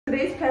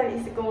Today's plan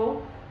is to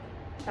go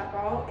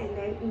dabao and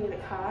then in the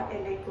car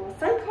and then go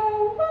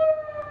cycle.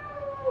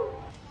 Woo!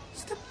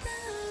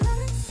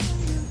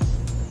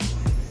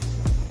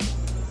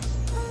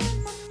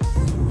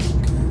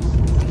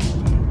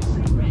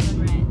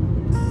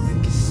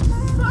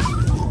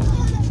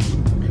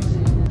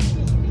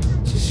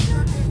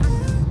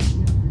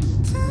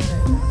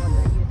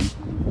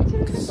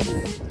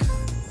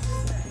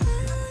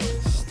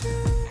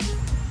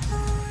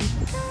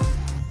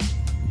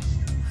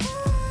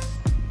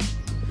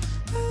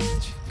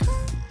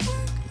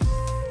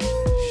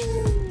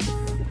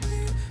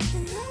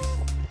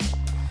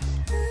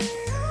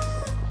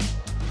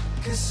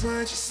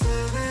 I just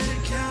love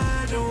it,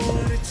 I don't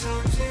wanna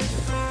talk to you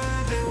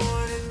further.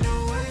 Wanna know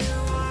where you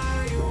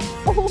are, you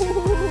wanna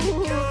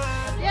go.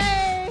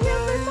 Yay! I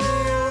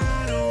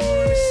don't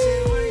wanna see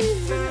where you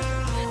fell.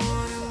 I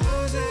wanna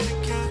lose it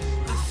again.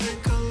 I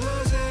think I'll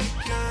lose it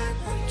again.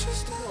 I'm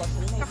just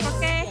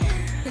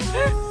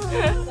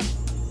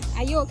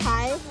Are you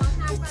okay?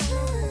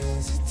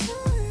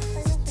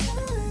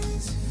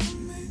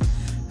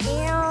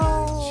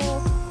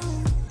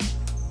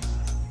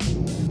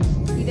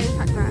 You didn't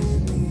cut grass.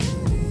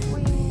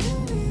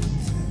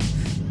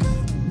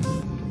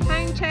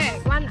 Time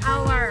check, 1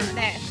 hour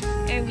left,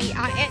 and we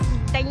are at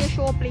the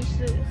usual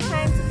places.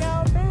 Time to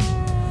go back.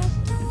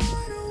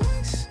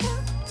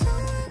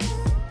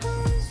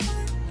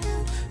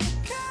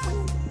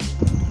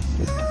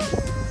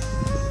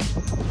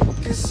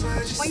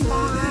 Bye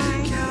bye.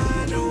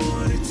 I don't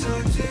wanna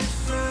talk to you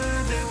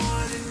further.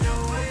 Wanna know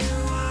where you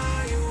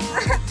are, you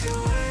wanna do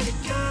it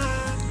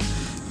again.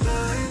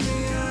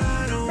 Lately,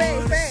 I don't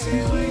wanna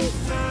see where you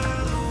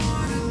fell. I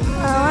wanna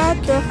lose I want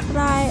to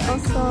fly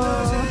also.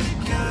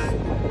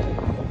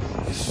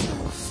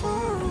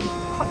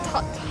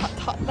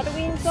 Hot, but the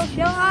wind so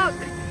sharp.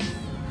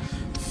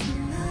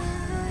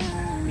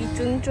 We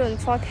准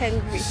for 10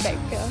 degrees back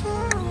here.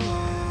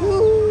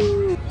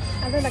 Woo!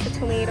 I look like a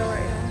tomato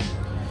right now.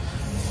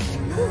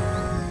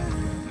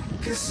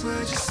 Cause I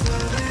just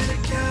love it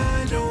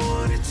again. Don't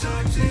wanna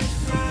talk to you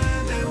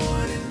further.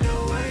 Wanna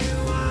know where you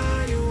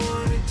are, you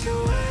wanna do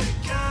it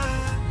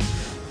again.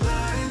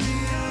 Lately,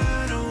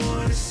 I don't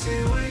wanna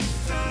see where you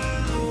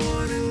fell. I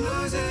wanna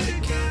lose it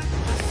again.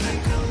 I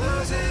think I'll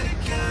lose it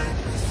again.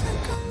 I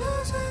think I'll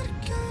lose it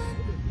again.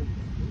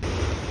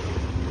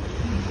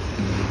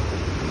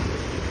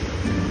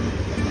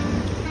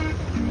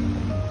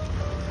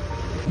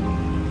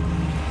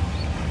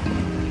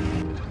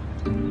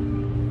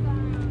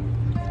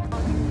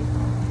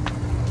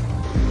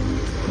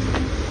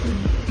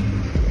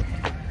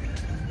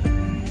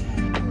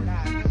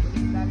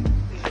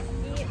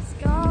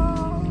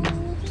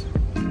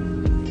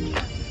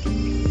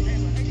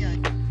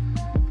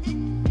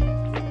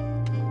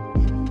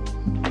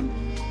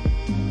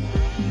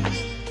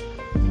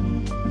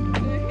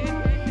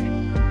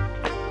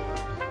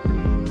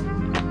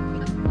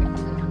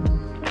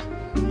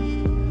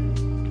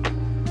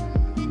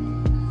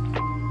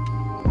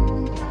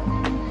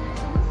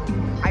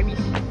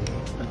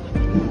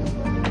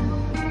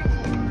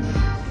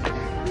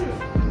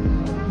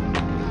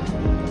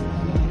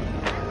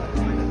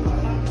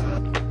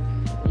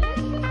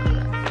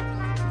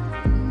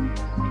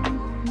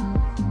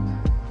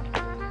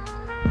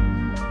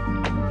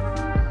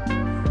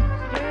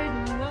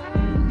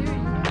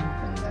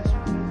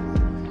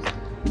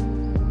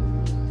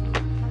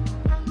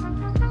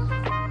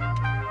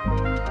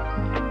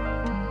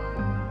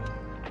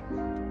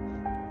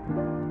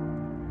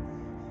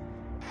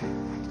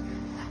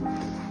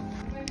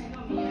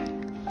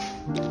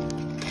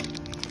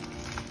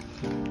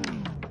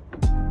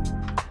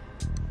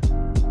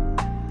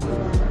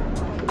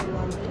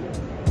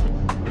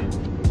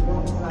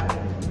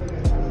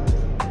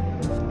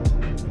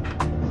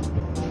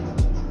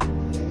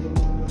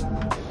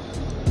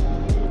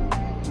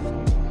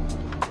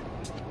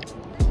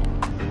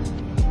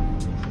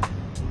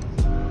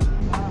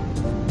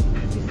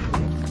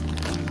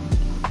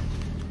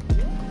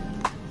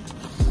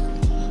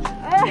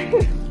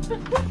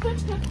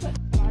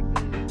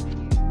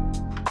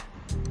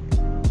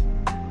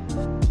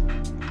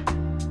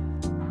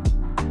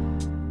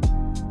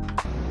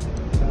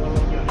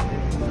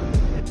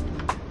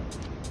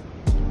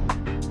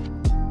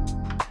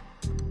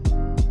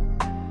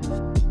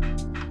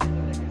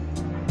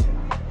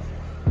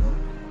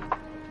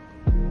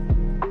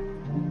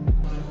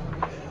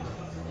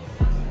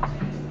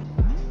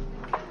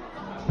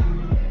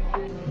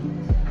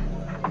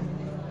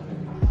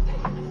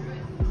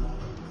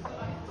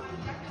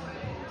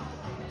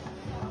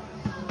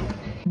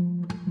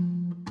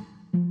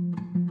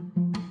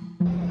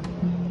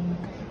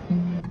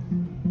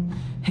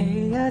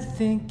 I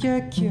think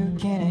you're cute,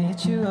 can I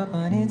hit you up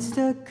on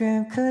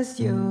Instagram? Cause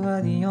you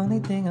are the only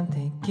thing I'm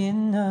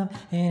thinking of,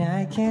 and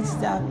I can't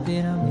stop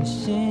it, I'm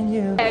wishing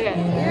you. And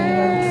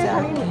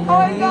I'm talking,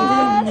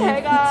 even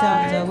if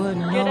times I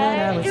wouldn't know what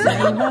I was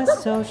saying. My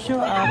social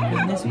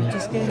awkwardness would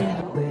just get in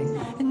the way.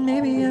 And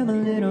maybe I'm a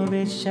little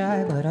bit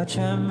shy, but I'll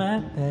try my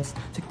best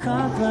to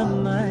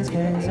compromise.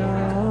 Cause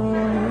oh,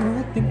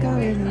 I think I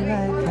really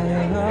like how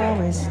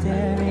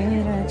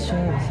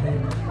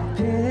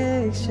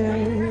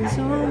pictures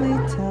only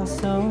tell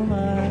so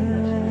much.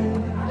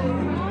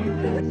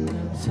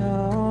 So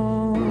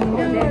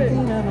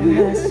thinking of a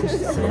message to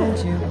send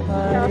you,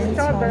 but it's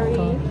hard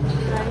to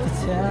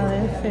tell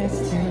if it's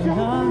too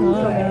long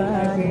or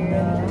not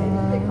enough.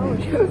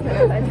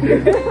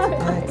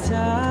 But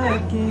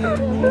talking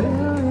you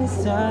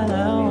is all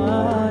I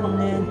want,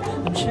 and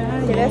I'm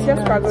trying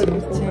not to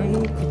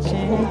take a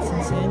chance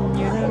and send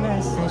you the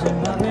message. I'm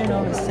hovering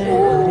over send,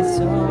 but it's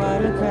so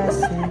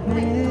aggressive.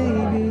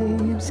 Maybe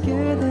I'm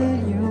scared that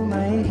you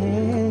might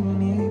hate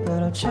me, but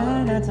I'll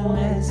try not to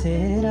mess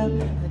it up. I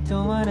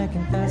don't wanna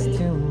confess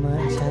too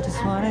much, I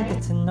just wanna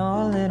get to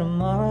know a little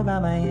more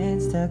about my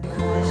Insta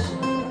crush.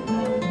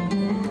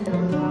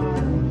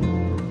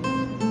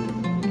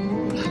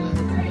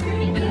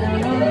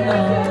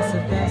 It's the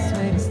best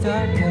way to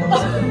start,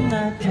 cause if I'm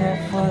not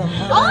careful, I'm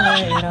gonna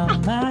lay it on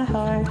my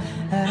heart.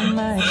 I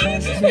might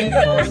trust too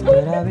fast,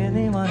 but I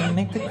really wanna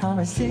make the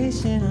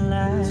conversation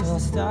last. So I'll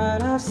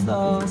start off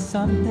slow with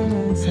something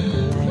really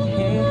simple like,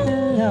 hey,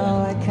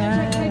 hello, I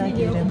kinda like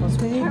it, it goes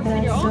way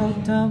back, so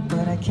dumb,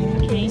 but I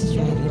can't keep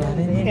straight. I've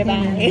been thinking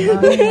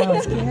I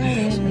was getting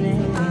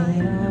it,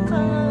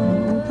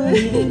 but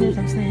even if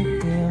I'm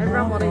sleeping, I'm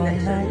up all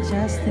night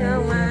just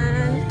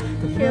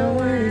thinking the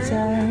words I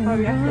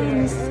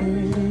wanna say.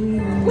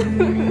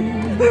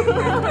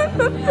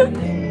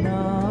 You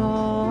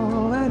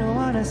know, I don't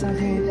wanna sound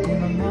creepy,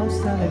 but most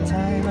of the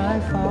time I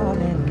fall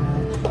in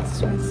love.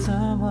 It's with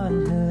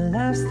someone who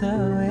laughs the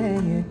way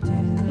you do.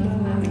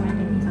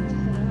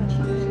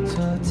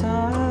 So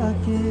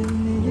talking to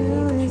you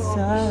is all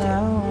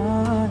I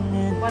want,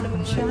 and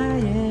I'm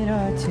trying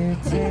hard to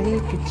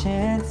take a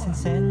chance and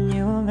send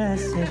you a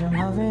message. I'm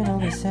hovering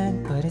over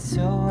send, but it's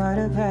so hard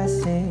to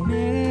press it.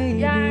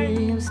 Maybe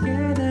I'm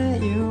scared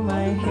that you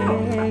might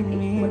hate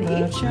me, but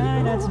I'll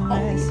try not to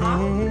mess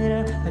it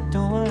up. I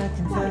don't wanna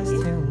confess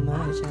too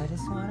much, I just